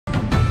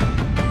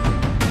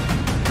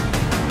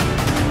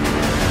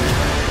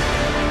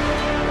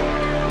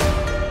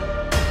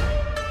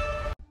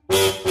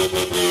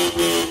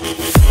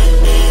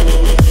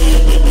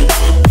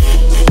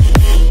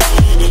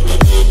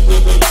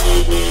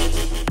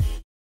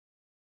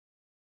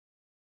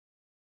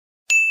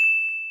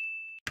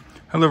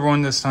Hello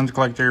everyone, this is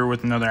HunterCollector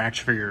with another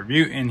action figure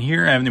review, and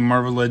here I have the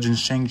Marvel Legends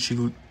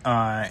Shang-Chi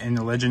and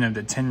the Legend of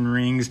the Ten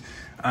Rings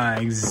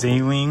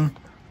Xialing,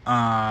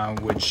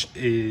 which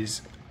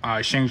is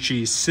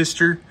Shang-Chi's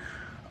sister.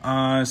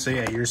 So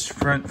yeah, here's the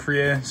front for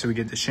you. So we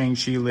get the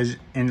Shang-Chi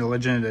and the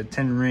Legend of the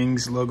Ten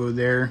Rings logo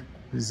there,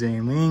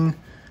 Xialing,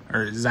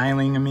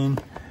 I mean.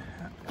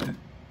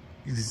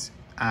 Just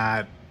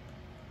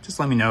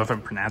let me know if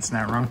I'm pronouncing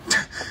that wrong.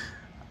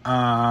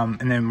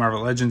 And then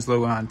Marvel Legends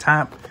logo on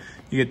top.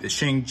 You get the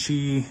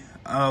Shang-Chi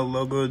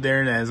logo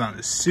there that is on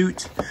the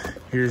suit.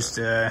 Here's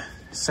the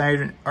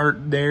side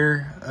art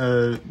there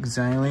of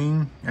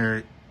Xialing.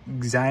 And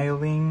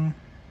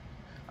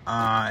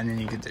then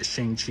you get the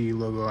Shang-Chi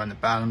logo on the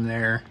bottom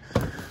there.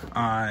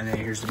 And then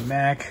here's the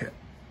back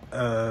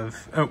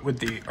of, with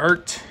the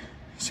art,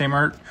 same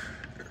art.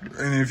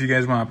 And if you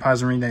guys want to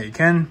pause and read that, you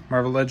can.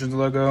 Marvel Legends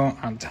logo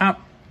on top.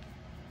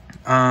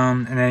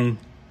 And then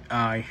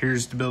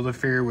here's the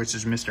Build-A-Figure, which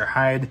is Mr.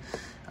 Hyde,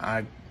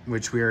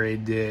 which we already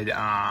did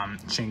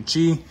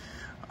Shang-Chi.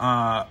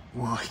 I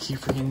keep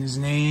forgetting his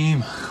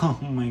name. Oh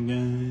my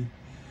god.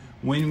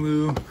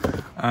 Winwu.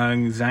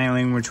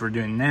 Xialing, which we're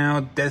doing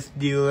now. Death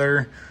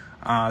Dealer.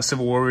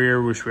 Civil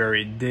Warrior, which we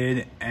already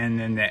did. And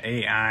then the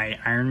AI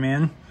Iron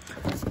Man.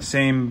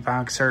 Same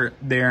box art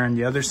there on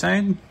the other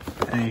side.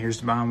 And here's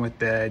the bottom with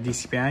the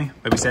DCPI.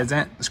 But besides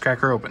that, let's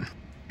crack her open.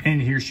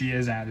 And here she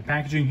is out of the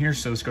packaging here,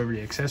 so let's go over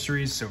the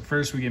accessories. So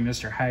first we get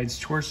Mr. Hyde's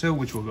torso,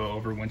 which we'll go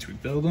over once we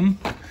build him.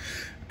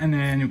 And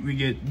then we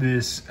get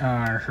this,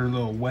 her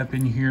little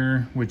weapon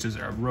here, which is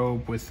a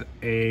rope with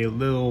a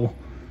little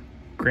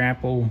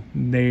grapple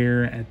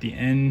there at the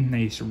end.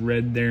 Nice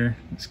red there.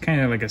 It's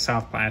kind of like a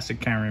soft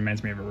plastic, kind of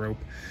reminds me of a rope.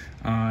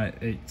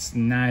 It's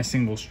not a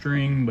single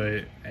string,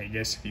 but I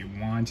guess if you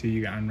want to,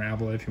 you can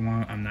unravel it if you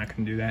want. I'm not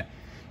going to do that.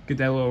 Get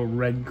that little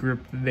red grip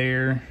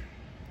there.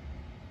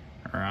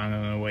 Or I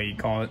don't know what you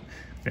call it.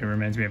 It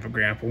reminds me of a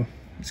grapple.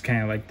 It's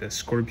kind of like the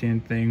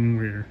scorpion thing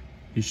where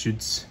he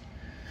shoots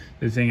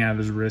the thing out of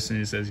his wrist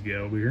and it says get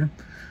over here.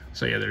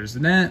 So yeah, there's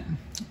that.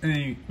 And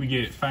then we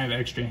get 5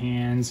 extra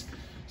hands.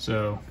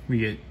 So we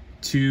get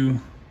 2.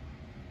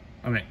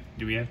 Oh wait,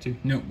 do we have to?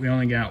 No, we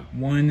only got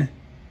 1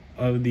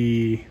 of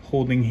the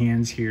holding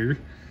hands here.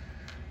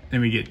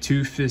 Then we get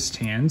 2 fist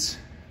hands.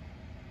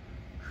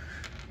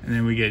 And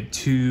then we get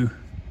 2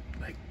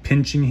 like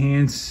pinching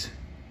hands.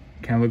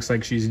 Kind of looks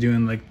like she's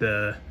doing like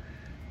the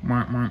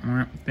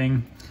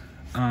thing.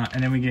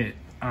 And then we get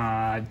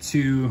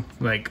 2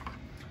 like,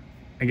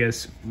 I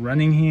guess,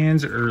 running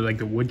hands, or like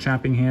the wood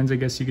chopping hands, I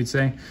guess you could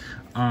say.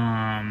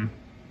 And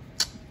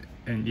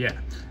yeah,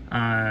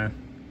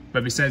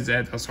 but besides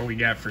that, that's all we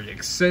got for the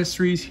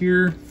accessories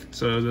here.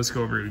 So let's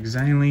go over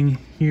Xialing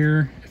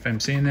here, if I'm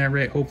saying that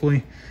right,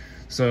 hopefully.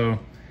 So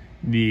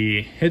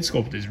the head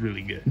sculpt is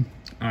really good.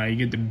 You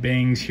get the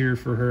bangs here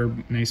for her,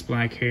 nice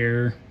black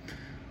hair.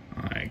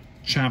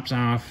 Chops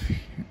off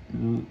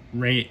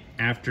right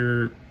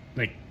after,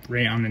 like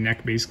right on the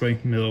neck, basically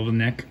middle of the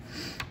neck.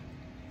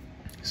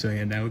 So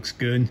yeah, that looks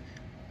good.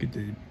 Get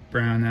the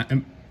brown,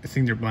 I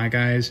think they're black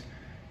eyes.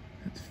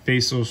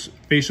 Facial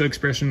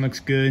expression looks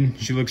good.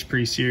 She looks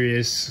pretty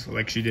serious,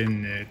 like she did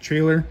in the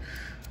trailer.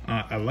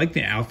 I like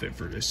the outfit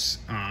for this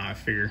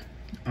figure.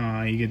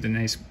 You get the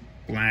nice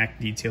black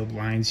detailed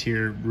lines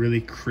here,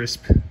 really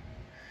crisp.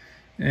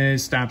 It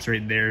stops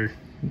right there.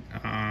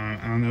 I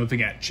don't know if it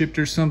got chipped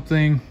or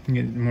something. You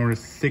get more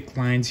thick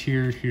lines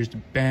here. Here's the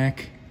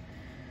back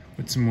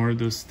with some more of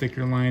those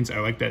thicker lines. I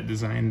like that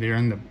design there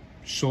on the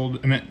shoulder,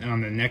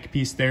 on the neck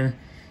piece there.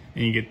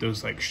 And you get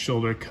those like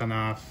shoulder cut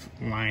off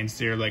lines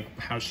there, like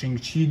how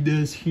Shang-Chi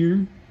does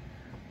here.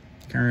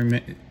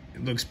 It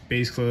looks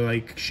basically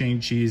like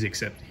Shang-Chi's,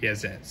 except he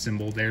has that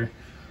symbol there.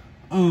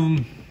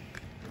 And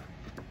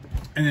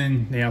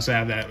then they also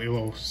have that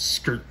little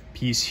skirt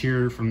piece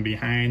here from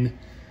behind,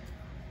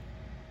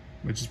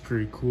 which is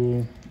pretty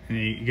cool. And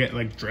you get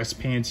like dress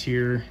pants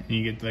here, and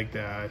you get like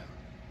the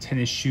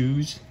tennis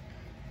shoes,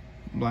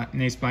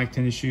 nice black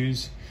tennis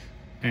shoes,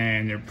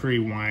 and they're pretty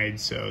wide,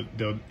 so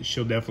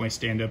she'll definitely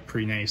stand up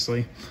pretty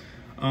nicely.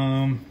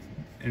 And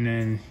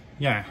then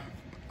yeah,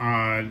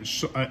 and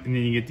then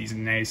you get these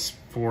nice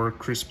 4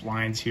 crisp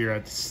lines here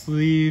at the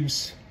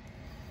sleeves.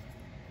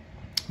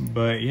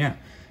 But yeah,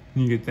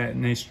 you get that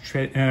nice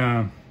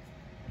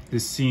the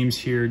seams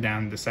here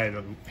down the side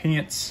of the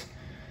pants.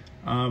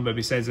 But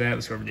besides that,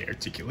 let's go over the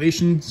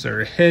articulation. So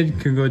her head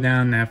can go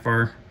down that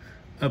far,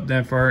 up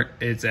that far.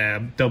 It's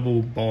a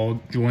double ball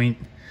joint.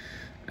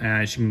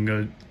 She can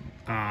go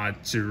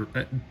to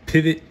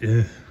pivot.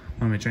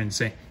 What am I trying to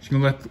say? She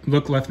can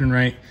look left and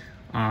right.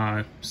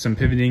 Some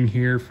pivoting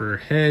here for her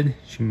head.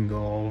 She can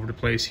go all over the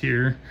place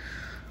here.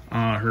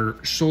 Her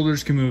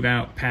shoulders can move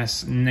out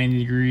past 90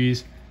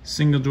 degrees.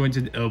 Single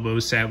jointed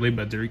elbows, sadly,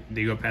 but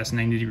they go past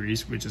 90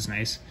 degrees, which is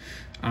nice.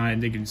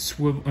 They can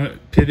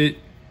pivot,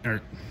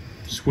 or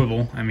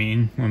swivel, I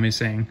mean, what am I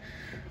saying?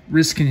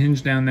 Wrist can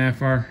hinge down that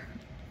far,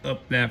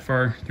 up that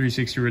far,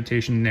 360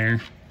 rotation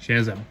there. She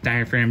has a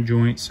diaphragm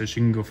joint, so she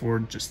can go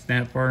forward just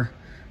that far.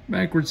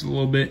 Backwards a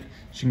little bit.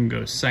 She can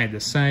go side to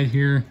side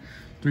here.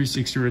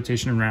 360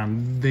 rotation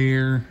around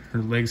there. Her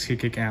legs can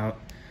kick out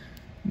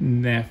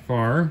that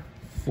far,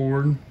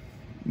 forward,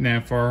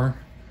 that far,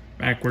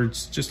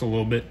 backwards just a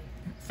little bit.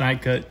 Thigh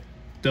cut,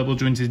 double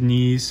jointed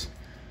knees.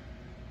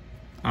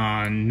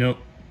 Nope.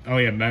 Oh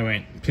yeah, by the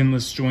way,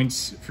 pinless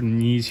joints for the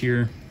knees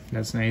here.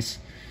 That's nice.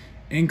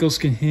 Ankles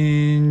can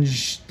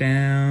hinge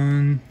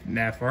down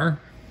that far.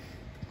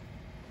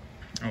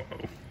 Oh,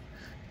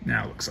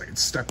 now it looks like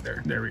it's stuck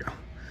there. There we go.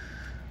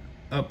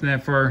 Up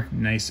that far,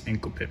 nice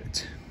ankle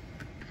pivot.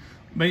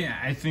 But yeah,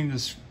 I think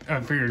this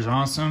figure is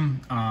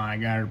awesome. I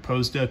got her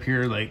posed up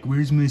here like,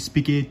 where's my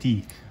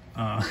spaghetti?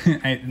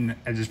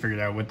 I just figured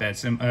out what that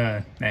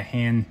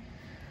hand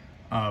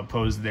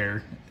pose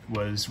there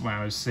was when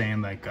I was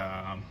saying like,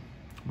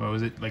 what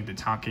was it? Like the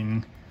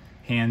talking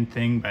hand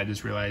thing, but I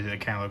just realized it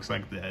kind of looks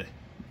like the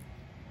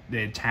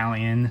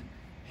Italian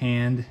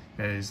hand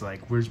that is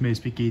like, where's my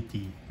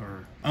spaghetti?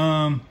 Or,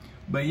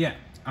 but yeah,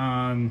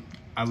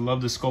 I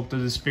love the sculpt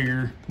of this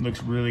figure. It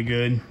looks really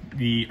good.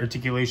 The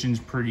articulation's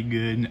pretty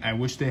good. I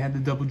wish they had the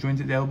double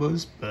jointed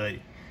elbows, but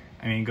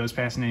I mean, it goes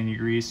past 90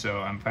 degrees, so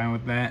I'm fine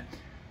with that.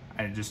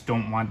 I just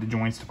don't want the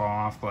joints to fall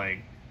off like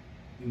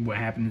what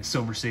happened to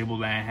Silver Sable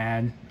that I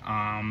had.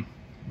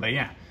 But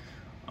yeah,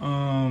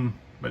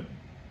 but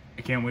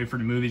I can't wait for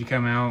the movie to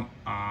come out.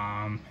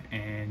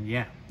 And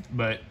yeah,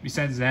 but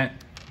besides that,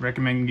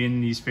 recommend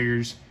getting these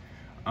figures.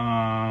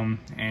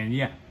 And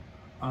yeah.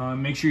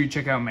 Make sure you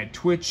check out my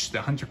Twitch, the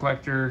Hunter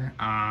Collector.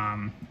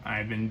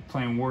 I've been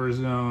playing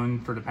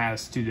Warzone for the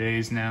past 2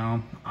 days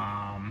now,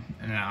 and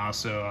then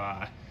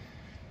also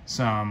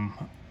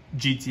some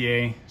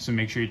GTA, so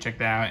make sure you check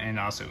that out, and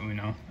also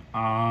Uno.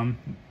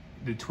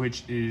 The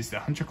Twitch is the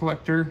Hunter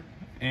Collector,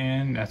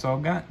 and that's all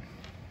I've got.